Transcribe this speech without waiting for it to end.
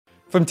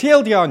From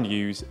TLDR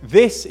News,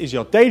 this is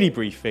your daily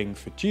briefing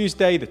for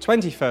Tuesday, the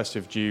 21st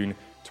of June,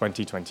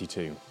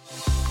 2022.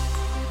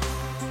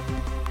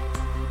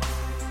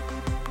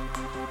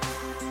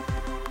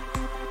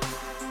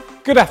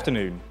 Good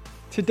afternoon.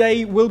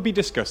 Today we'll be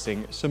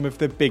discussing some of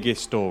the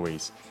biggest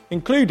stories,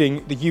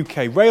 including the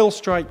UK rail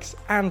strikes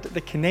and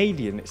the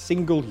Canadian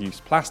single-use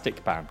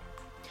plastic ban.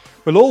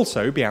 We'll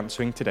also be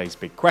answering today's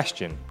big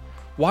question: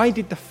 why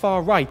did the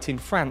far right in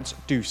France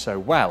do so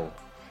well?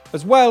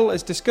 As well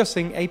as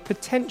discussing a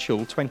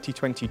potential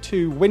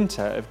 2022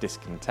 winter of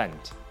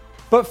discontent.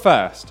 But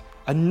first,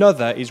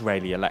 another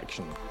Israeli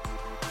election.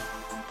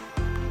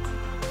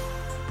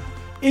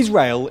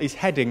 Israel is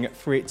heading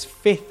for its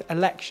fifth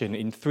election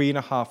in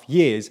 3.5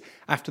 years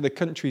after the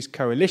country's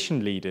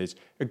coalition leaders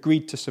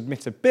agreed to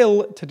submit a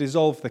bill to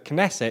dissolve the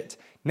Knesset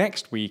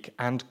next week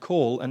and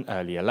call an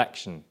early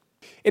election.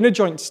 In a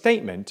joint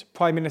statement,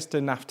 Prime Minister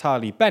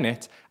Naftali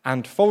Bennett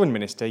and Foreign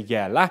Minister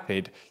Yair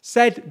Lapid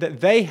said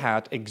that they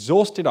had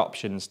exhausted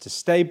options to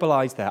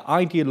stabilise their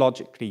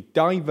ideologically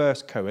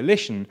diverse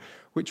coalition,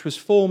 which was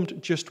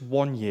formed just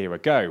 1 year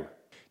ago.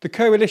 The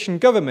coalition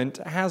government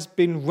has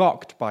been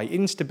rocked by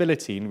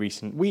instability in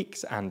recent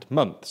weeks and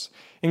months,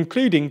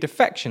 including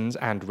defections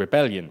and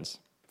rebellions.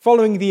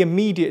 Following the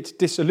immediate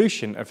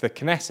dissolution of the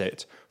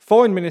Knesset,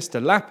 Foreign Minister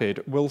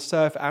Lapid will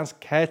serve as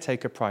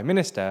caretaker Prime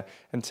Minister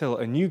until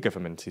a new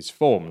government is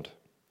formed.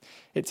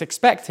 It's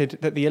expected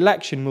that the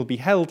election will be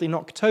held in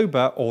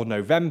October or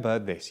November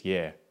this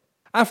year.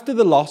 After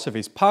the loss of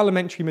his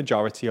parliamentary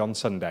majority on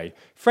Sunday,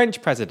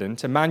 French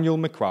President Emmanuel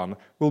Macron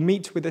will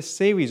meet with a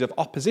series of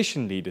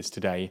opposition leaders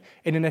today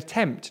in an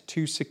attempt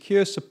to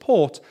secure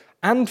support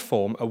and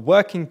form a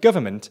working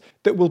government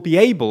that will be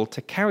able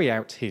to carry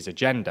out his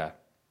agenda.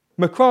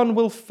 Macron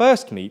will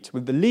first meet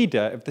with the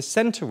leader of the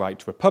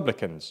centre-right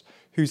Republicans,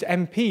 whose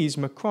MPs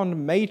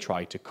Macron may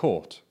try to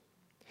court.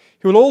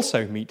 He will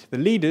also meet the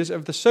leaders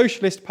of the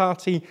Socialist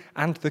Party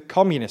and the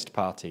Communist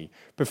Party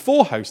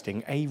before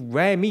hosting a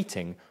rare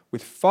meeting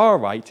with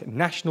far-right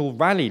National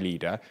Rally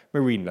leader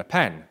Marine Le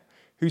Pen,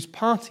 whose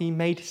party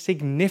made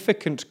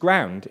significant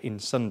ground in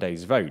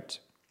Sunday's vote.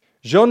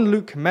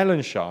 Jean-Luc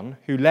Mélenchon,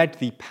 who led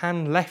the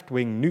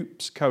pan-left-wing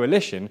NUPES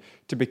coalition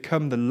to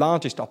become the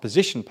largest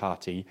opposition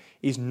party,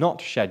 is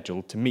not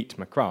scheduled to meet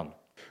Macron.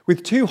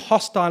 With two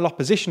hostile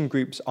opposition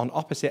groups on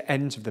opposite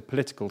ends of the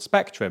political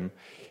spectrum,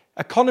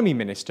 Economy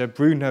Minister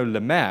Bruno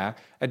Le Maire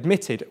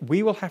admitted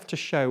we will have to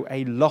show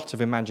a lot of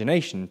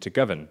imagination to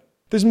govern.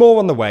 There's more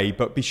on the way,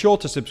 but be sure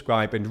to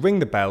subscribe and ring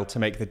the bell to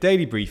make the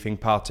daily briefing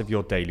part of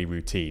your daily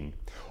routine.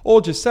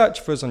 Or just search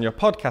for us on your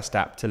podcast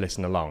app to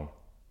listen along.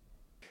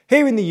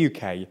 Here in the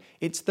UK,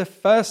 it's the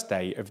first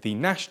day of the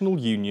National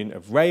Union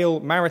of Rail,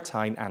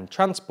 Maritime and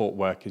Transport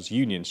Workers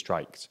Union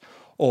strikes,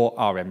 or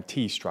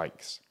RMT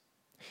strikes.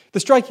 The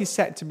strike is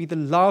set to be the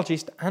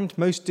largest and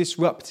most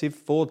disruptive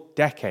for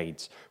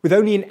decades, with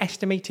only an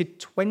estimated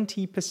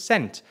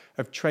 20%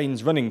 of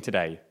trains running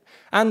today,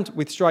 and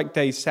with strike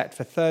days set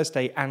for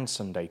Thursday and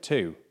Sunday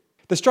too.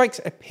 The strikes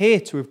appear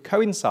to have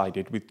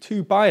coincided with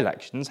two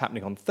by-elections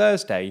happening on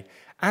Thursday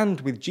and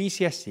with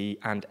GCSE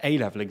and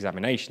A-level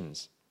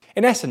examinations.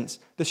 In essence,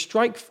 the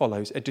strike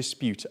follows a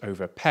dispute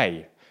over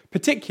pay,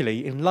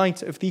 particularly in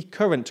light of the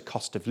current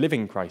cost of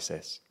living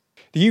crisis.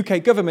 The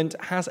UK government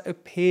has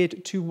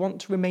appeared to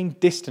want to remain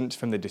distant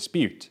from the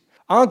dispute,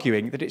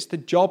 arguing that it's the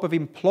job of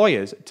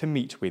employers to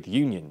meet with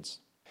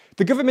unions.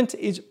 The government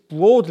is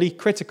broadly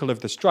critical of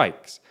the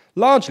strikes,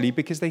 largely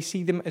because they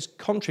see them as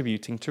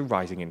contributing to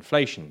rising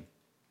inflation.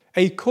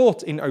 A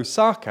court in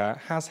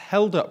Osaka has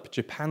held up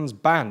Japan's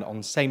ban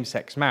on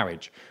same-sex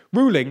marriage,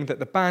 ruling that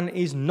the ban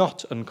is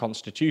not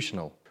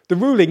unconstitutional. The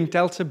ruling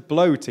dealt a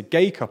blow to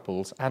gay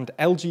couples and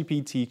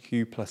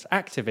LGBTQ+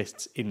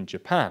 activists in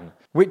Japan,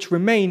 which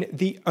remain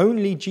the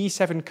only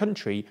G7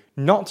 country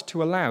not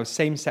to allow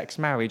same-sex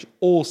marriage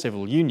or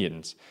civil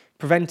unions,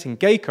 preventing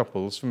gay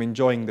couples from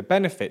enjoying the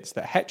benefits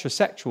that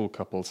heterosexual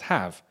couples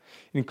have,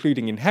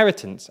 including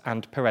inheritance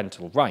and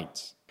parental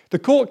rights. The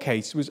court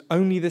case was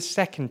only the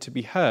second to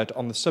be heard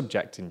on the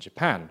subject in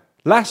Japan.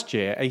 Last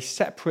year, a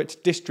separate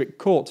district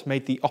court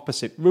made the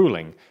opposite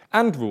ruling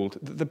and ruled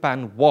that the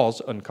ban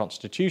was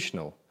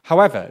unconstitutional.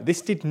 However,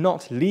 this did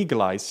not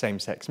legalise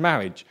same-sex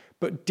marriage,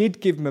 but did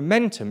give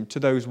momentum to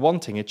those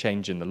wanting a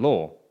change in the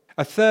law.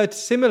 A third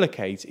similar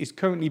case is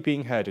currently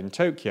being heard in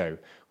Tokyo,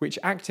 which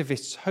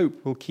activists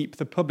hope will keep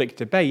the public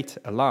debate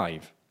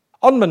alive.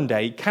 On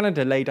Monday,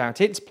 Canada laid out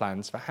its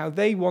plans for how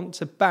they want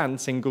to ban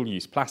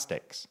single-use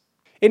plastics.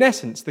 In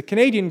essence, the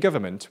Canadian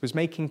government was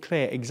making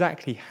clear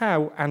exactly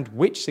how and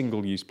which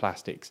single-use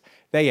plastics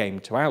they aim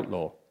to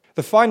outlaw.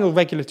 The final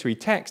regulatory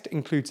text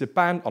includes a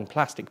ban on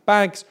plastic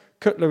bags,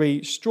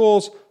 cutlery,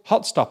 straws,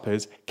 hot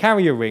stoppers,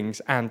 carrier rings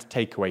and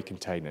takeaway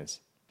containers.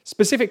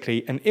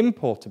 Specifically, an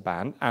importer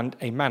ban and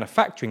a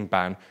manufacturing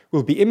ban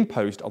will be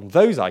imposed on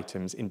those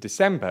items in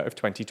December of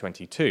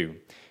 2022,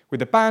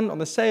 with a ban on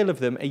the sale of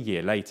them a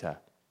year later.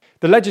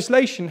 The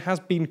legislation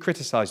has been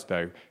criticised,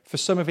 though, for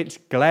some of its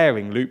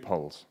glaring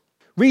loopholes.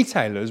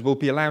 Retailers will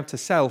be allowed to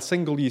sell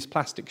single-use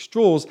plastic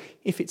straws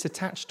if it's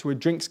attached to a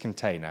drinks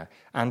container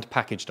and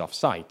packaged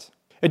off-site.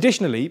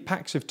 Additionally,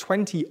 packs of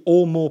 20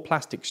 or more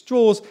plastic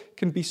straws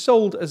can be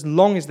sold as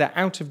long as they're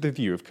out of the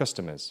view of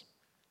customers.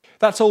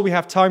 That's all we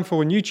have time for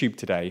on YouTube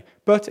today,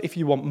 but if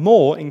you want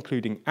more,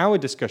 including our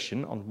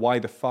discussion on why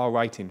the far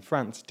right in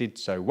France did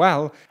so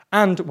well,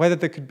 and whether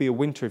there could be a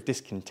winter of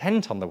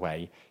discontent on the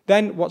way,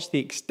 then watch the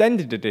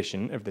extended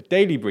edition of the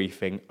Daily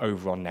Briefing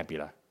over on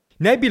Nebula.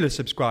 Nebula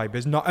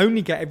subscribers not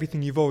only get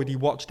everything you've already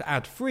watched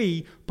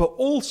ad-free, but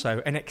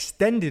also an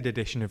extended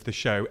edition of the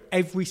show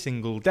every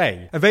single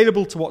day,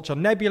 available to watch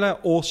on Nebula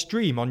or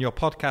stream on your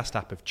podcast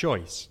app of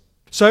choice.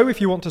 So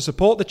if you want to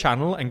support the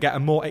channel and get a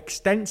more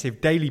extensive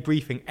daily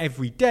briefing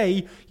every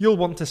day, you'll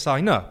want to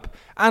sign up.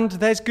 And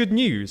there's good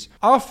news.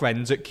 Our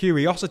friends at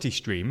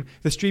CuriosityStream,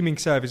 the streaming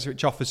service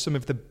which offers some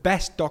of the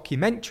best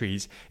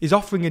documentaries, is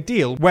offering a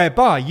deal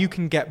whereby you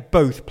can get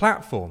both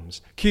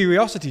platforms,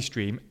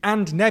 CuriosityStream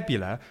and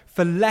Nebula,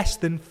 for less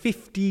than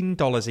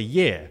 $15 a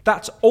year.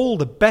 That's all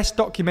the best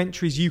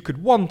documentaries you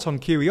could want on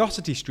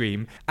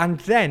CuriosityStream, and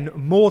then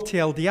more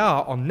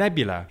TLDR on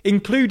Nebula,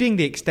 including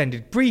the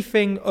extended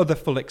briefing, other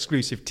full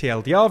exclusive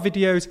TLDR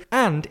videos,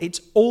 and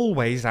it's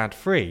always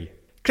ad-free.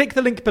 Click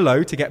the link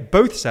below to get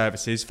both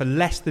services for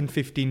less than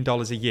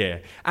 $15 a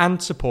year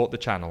and support the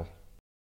channel.